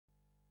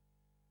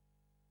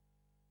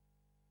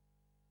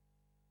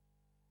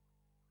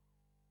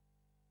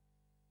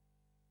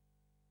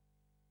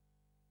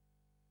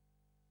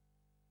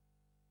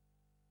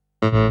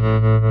Jimmy.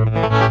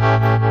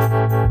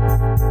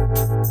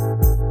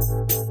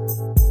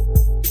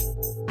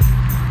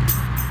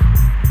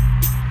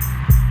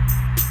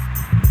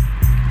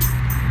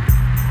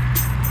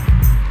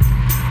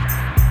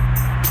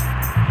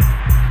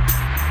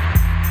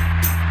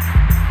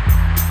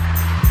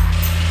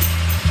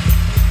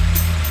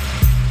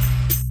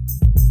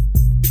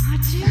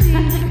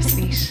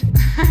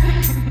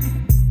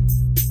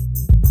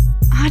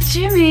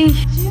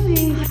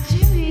 Jimmy.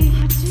 Jimmy.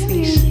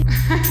 Jimmy. Sweet.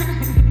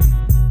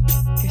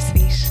 You're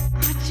sweet.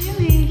 Oh,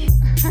 Jimmy.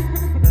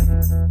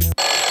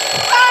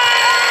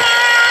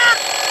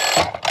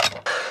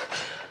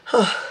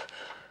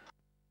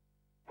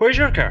 Where's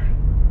your car?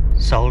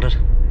 Sold it.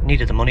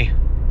 Needed the money.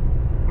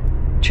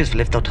 Cheers for the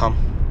lift though, Tom.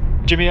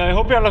 Jimmy, I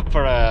hope you're looking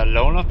for a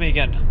loan off me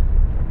again.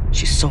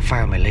 She's so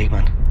far in my league,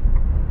 man.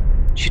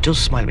 She does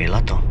smile at me a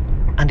lot though.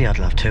 And the odd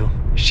laugh too.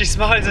 She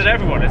smiles at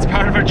everyone. It's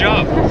part of her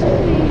job.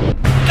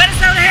 Let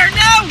us out of here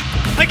now!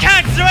 I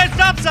can't. It's a red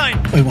stop sign.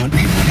 I want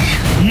me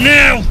money.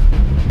 Now!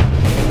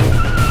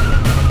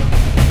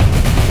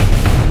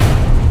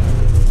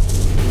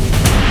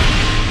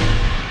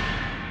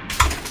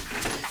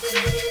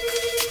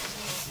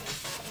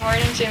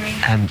 Morning, Jimmy.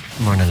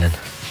 Morning, Lynn.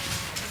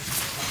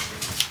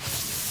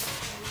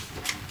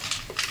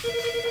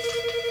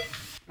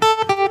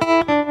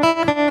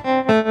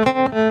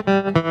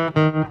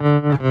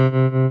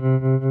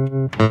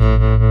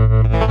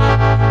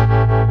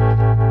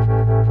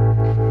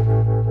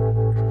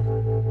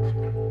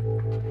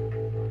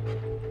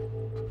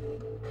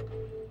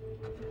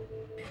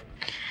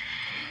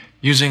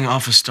 Using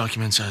office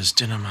documents as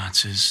dinner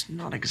mats is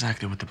not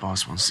exactly what the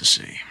boss wants to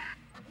see.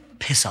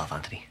 Piss off,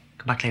 Anthony.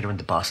 Come back later when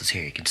the boss is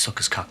here. You can suck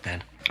his cock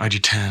then. I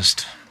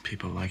detest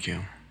people like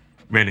you.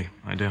 Really,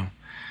 I do.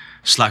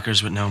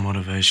 Slackers with no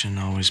motivation,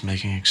 always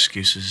making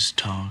excuses.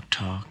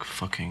 Talk,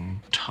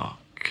 fucking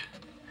talk.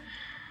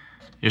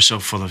 You're so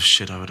full of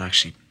shit I would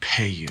actually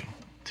pay you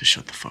to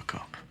shut the fuck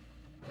up.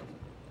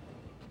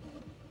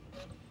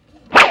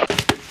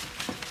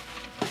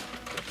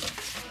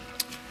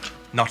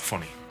 Not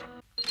funny.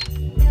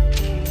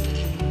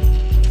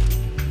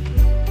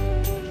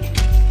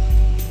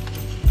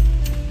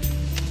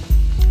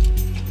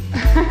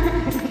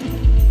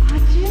 Oh,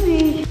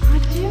 Jimmy. Oh,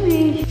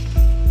 Jimmy.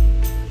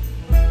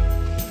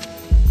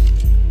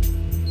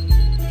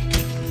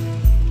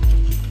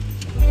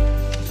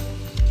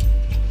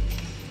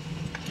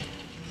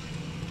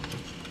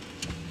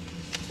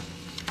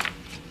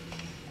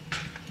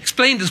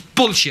 Explain this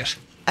bullshit.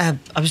 I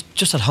was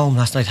just at home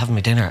last night having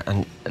my dinner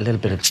and a little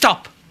bit of...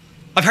 Stop.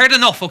 I've heard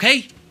enough,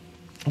 okay?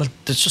 Well,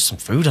 there's just some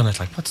food on it.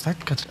 Like, what's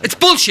that got? It's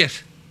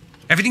bullshit.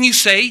 Everything you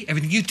say,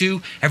 everything you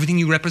do, everything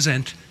you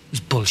represent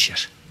is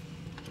bullshit.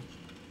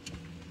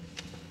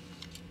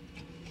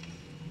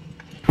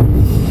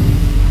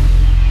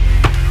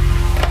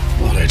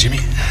 What there, Jimmy?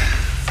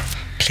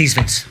 Please,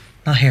 Vince.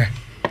 Not here.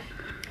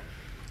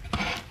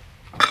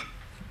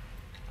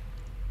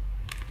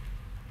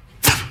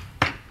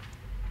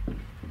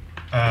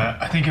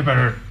 I think I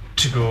better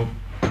to go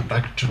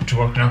back to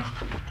work now.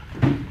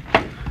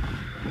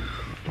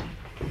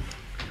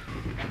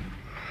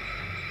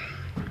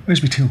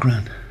 Where's me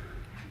 £2,000?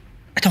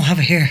 I don't have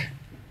it here.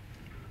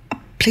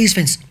 Please,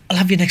 Vince. I'll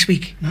have you next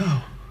week.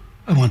 No,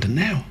 I want it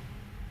now.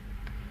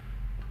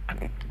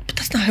 But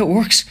that's not how it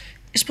works.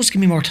 You're supposed to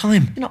give me more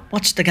time. You know,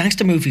 watch the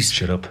gangster movies.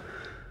 Shut up.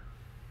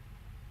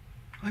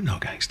 I'm no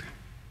gangster,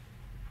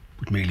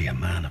 but merely a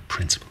man of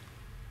principle.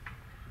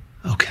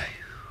 Okay,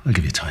 I'll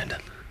give you time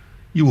then.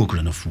 You work with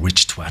enough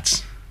rich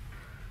twats.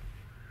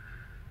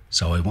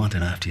 So I want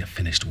it after you've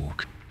finished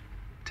work.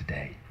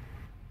 Today.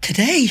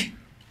 Today?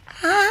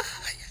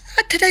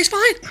 Today's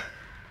fine.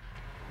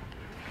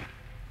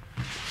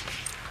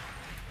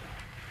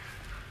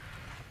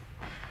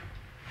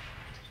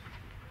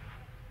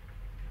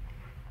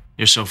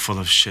 You're so full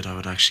of shit I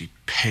would actually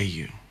pay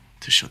you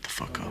to shut the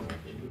fuck up.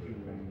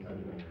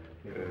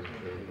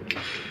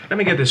 Let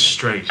me get this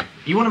straight.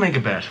 You want to make a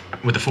bet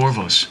with the four of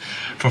us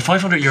for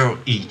 €500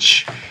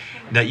 each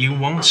that you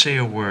won't say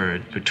a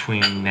word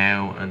between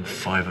now and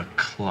 5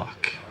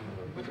 o'clock.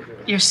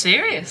 You're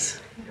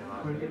serious?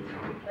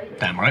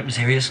 Damn right, I'm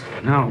serious.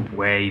 No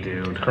way,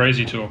 dude.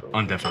 Crazy talk.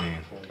 I'm definitely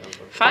in.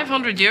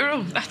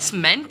 €500? That's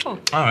mental.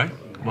 All right.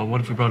 Well,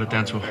 what if we brought it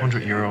down to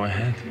 €100 a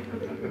head?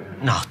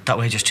 No, that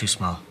way just too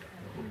small.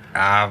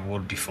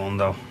 Would be fun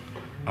though.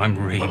 I'm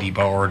really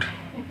bored.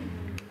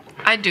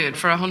 I'd do it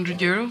for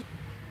 €100.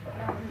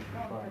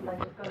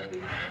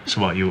 So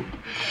what, you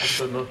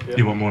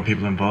want more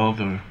people involved,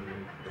 or?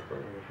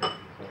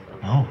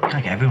 No,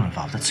 can't get everyone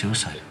involved. That's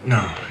suicide.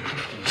 No.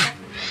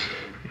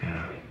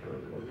 Yeah.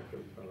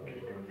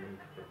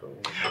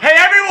 Hey,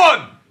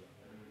 everyone!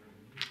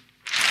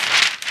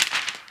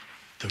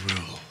 The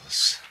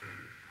rules.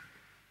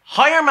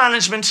 Higher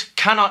management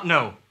cannot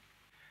know.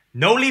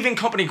 No leaving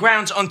company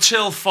grounds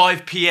until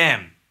 5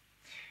 p.m.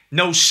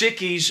 No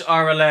sickies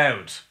are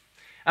allowed.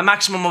 A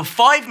maximum of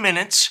 5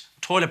 minutes,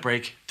 toilet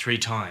break 3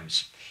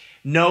 times.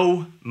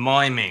 No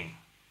miming.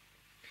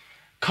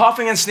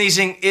 Coughing and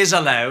sneezing is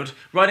allowed.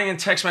 Writing and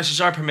text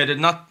messages are permitted.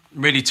 Not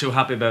really too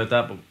happy about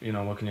that, but you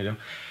know, what can you do?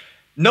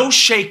 No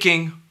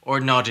shaking or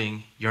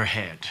nodding your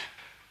head.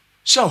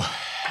 So,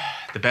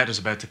 the bet is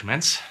about to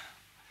commence.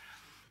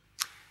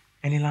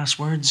 Any last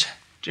words,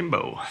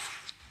 Jimbo?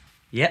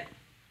 Yeah.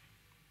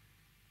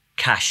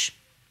 Cash.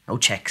 No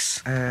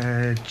checks.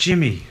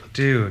 Jimmy,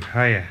 dude,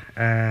 hiya.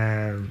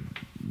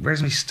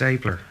 Where's my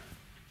stapler?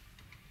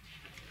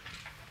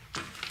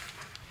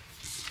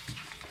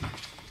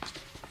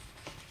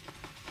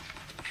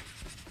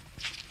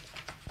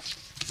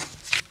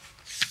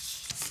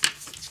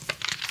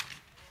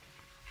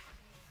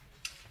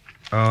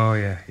 Oh,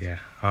 yeah.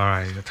 All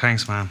right,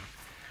 thanks, man.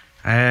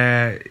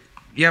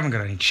 You haven't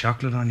got any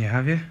chocolate on you,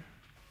 have you?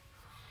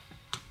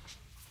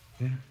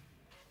 Yeah.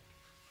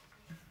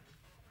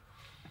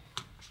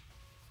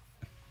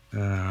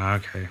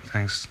 Okay,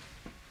 thanks.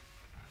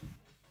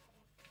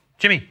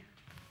 Jimmy,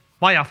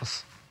 my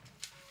office.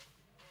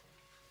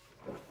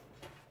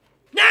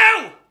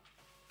 Now!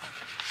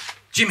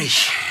 Jimmy,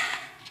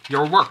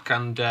 your work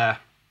and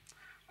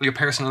your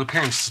personal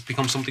appearance has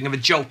become something of a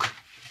joke.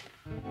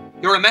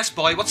 You're a mess,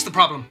 boy. What's the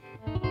problem?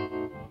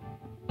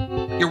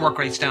 Your work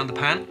rate's down the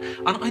pan,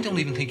 and I don't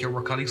even think your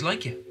work colleagues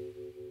like you.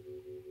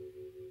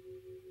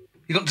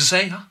 You got nothing to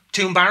say, huh?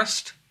 Too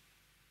embarrassed?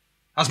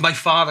 As my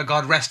father,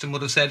 God rest him,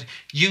 would have said,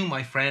 you,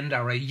 my friend,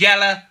 are a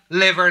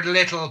yellow-livered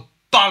little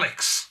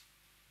bollocks.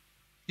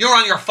 You're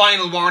on your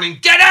final warning.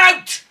 Get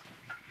out!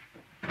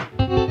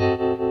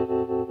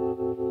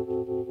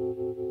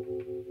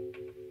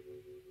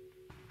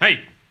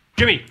 Hey,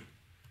 Jimmy,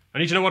 I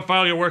need to know what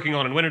file you're working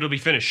on and when it'll be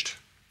finished.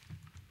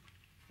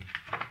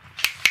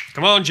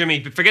 Come on,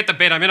 Jimmy, forget the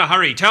bit. I'm in a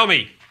hurry. Tell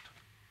me.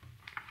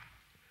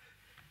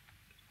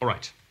 All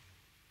right.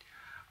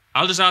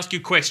 I'll just ask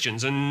you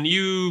questions, and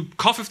you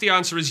cough if the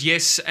answer is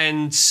yes,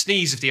 and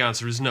sneeze if the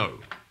answer is no.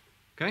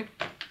 Okay?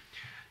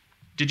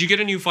 Did you get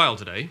a new file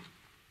today?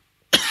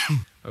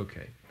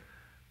 Okay.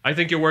 I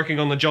think you're working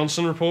on the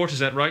Johnson report, is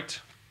that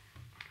right?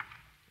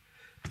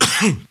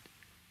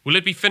 Will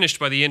it be finished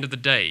by the end of the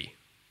day?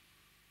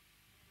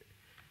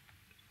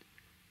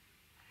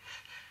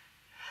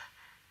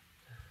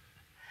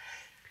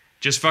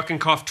 Just fucking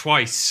cough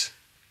twice.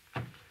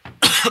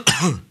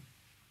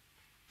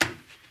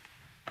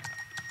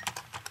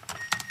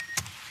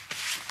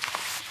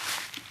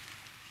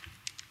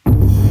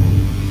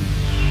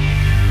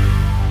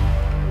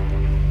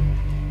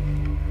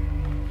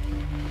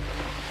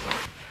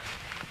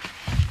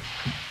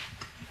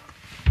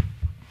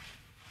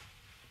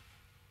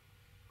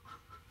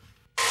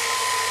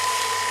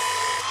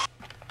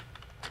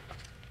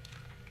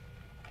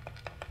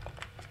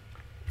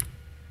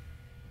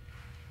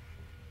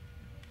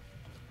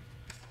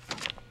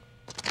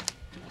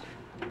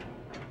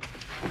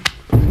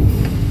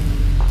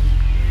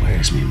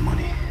 Where's me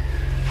money?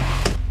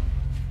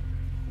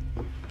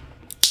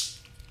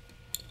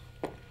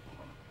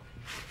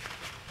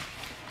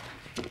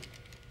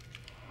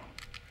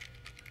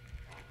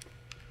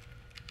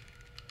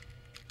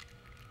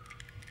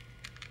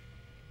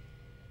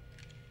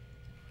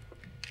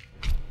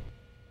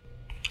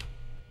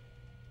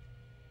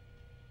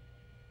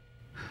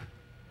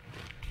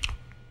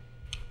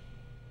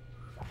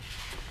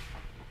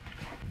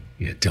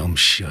 You dumb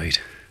shite.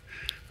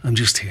 I'm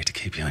just here to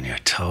keep you on your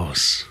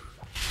toes.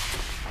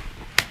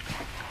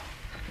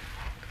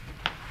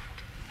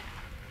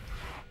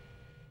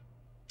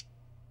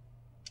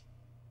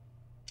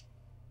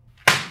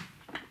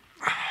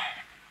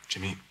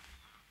 Jimmy,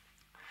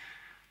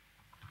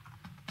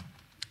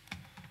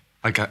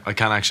 I can't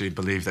actually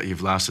believe that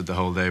you've lasted the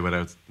whole day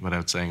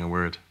without saying a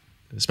word.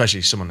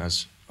 Especially someone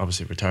as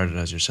obviously retarded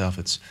as yourself.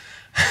 It's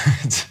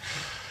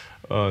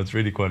it's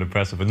really quite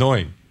impressive.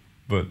 Annoying,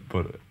 but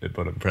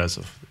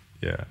impressive.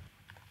 Yeah.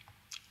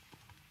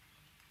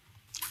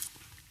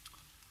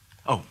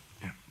 Oh,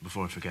 yeah.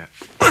 Before I forget.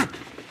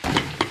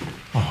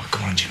 Oh,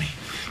 come on, Jimmy.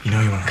 You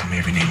know you want to come here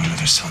every name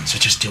another son, so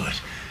just do it.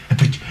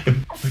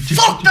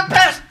 Fuck the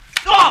pest!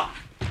 Oh!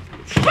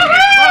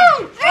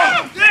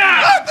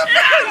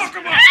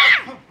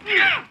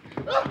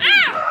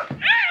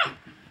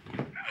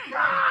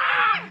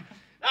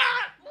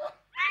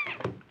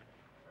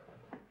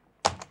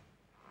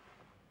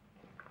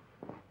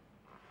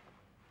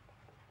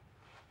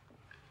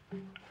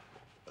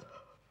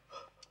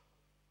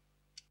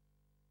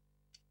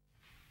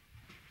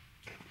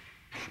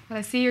 Well,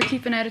 I see you're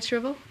keeping out of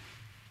trouble.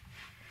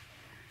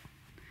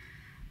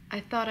 I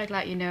thought I'd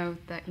let you know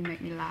that you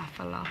make me laugh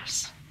a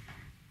lot.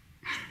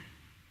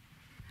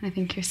 And I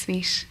think you're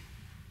sweet.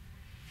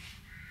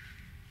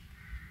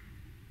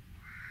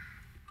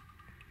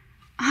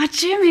 Oh,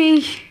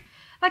 Jimmy!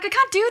 Like, I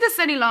can't do this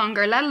any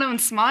longer, let alone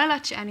smile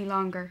at you any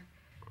longer.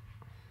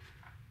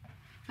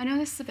 I know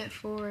this is a bit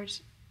forward.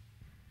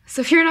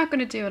 So if you're not going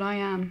to do it, I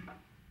am.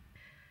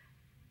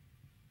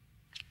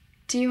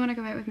 Do you want to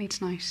go out with me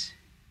tonight?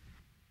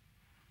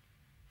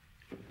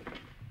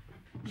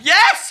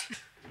 Yes!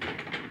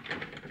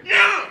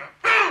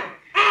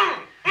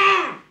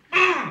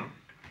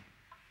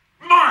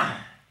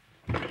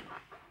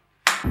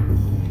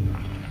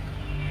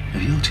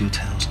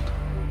 2,000.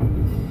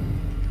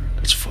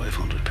 That's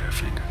 500 per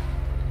finger.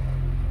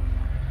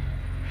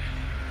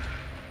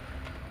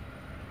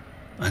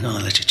 I'm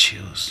gonna let you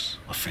choose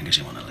what fingers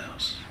you want to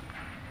lose.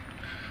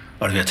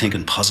 Or if you're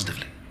thinking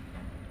positively,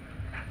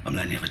 I'm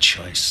letting you have a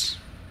choice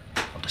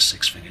of the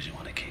 6 fingers you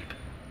want to keep.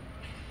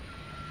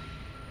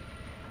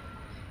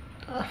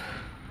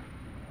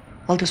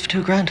 All this for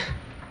 £2,000.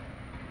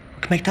 I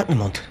can make that in a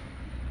month.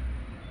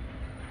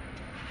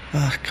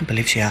 I can't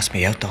believe she asked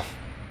me out though.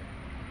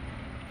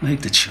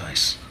 Make the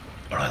choice,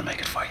 or I'll make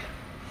it for you.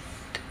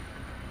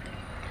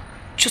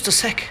 Just a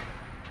sec.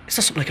 It's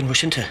not something I can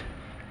rush into.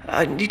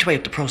 I need to weigh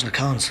up the pros and the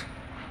cons.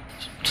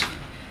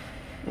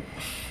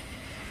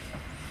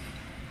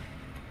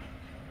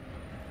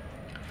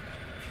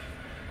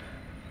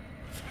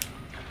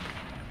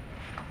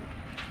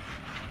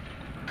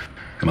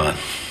 Come on.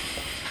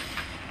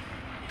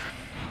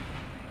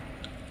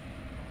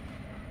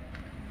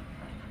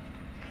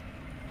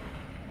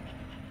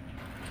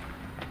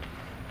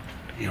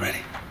 You ready?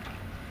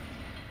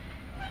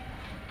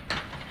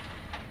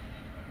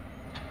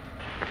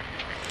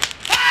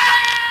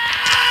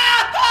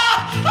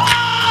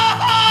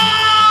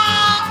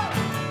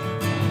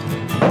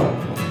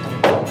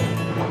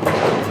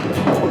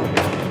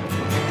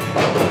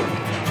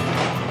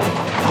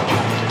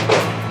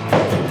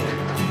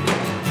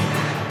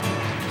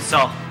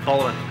 So,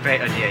 bowling,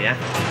 great idea, yeah?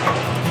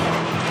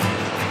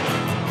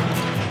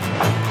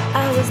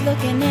 I was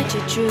looking at you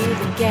through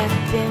the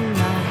gap in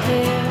my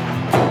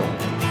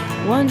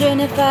hair, wondering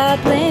if I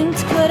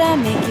blinked, could I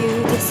make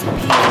you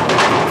disappear?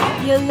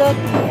 You looked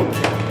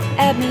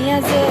at me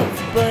as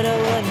if, but I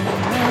wouldn't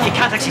know. You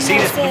can't actually see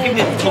this, but give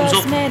me a thumbs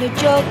up. Made a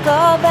joke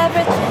of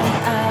everything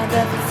I've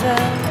ever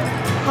felt.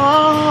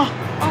 Oh!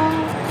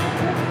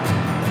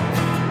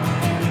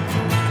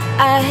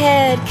 I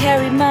had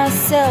carried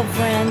myself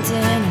ranting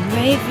and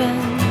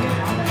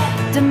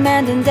raving,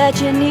 demanding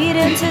that you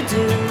needed to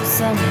do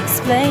some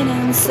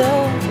explaining. So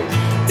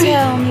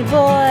tell me,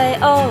 boy,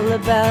 all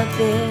about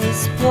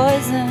this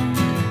poison.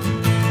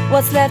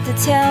 What's left to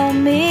tell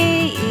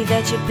me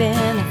that you've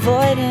been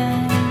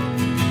avoiding?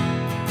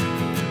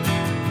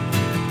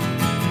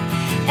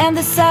 And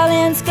the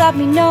silence got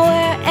me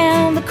nowhere,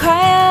 and the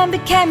crying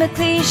became a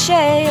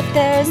cliche. If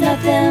there's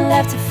nothing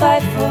left to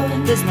fight for,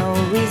 there's no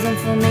reason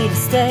for me to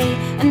stay.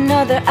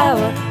 Another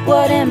hour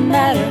wouldn't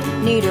matter,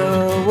 neither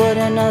would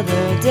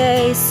another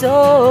day.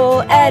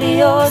 So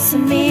adios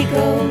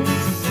amigos,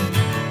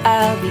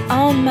 I'll be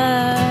on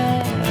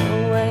my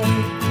way.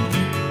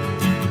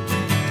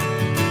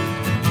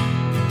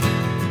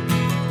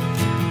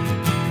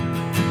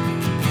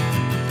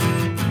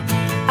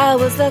 I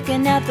was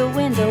looking out the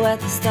window at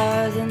the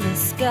stars in the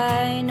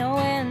sky,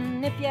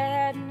 knowing if you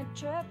hadn't a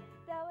trip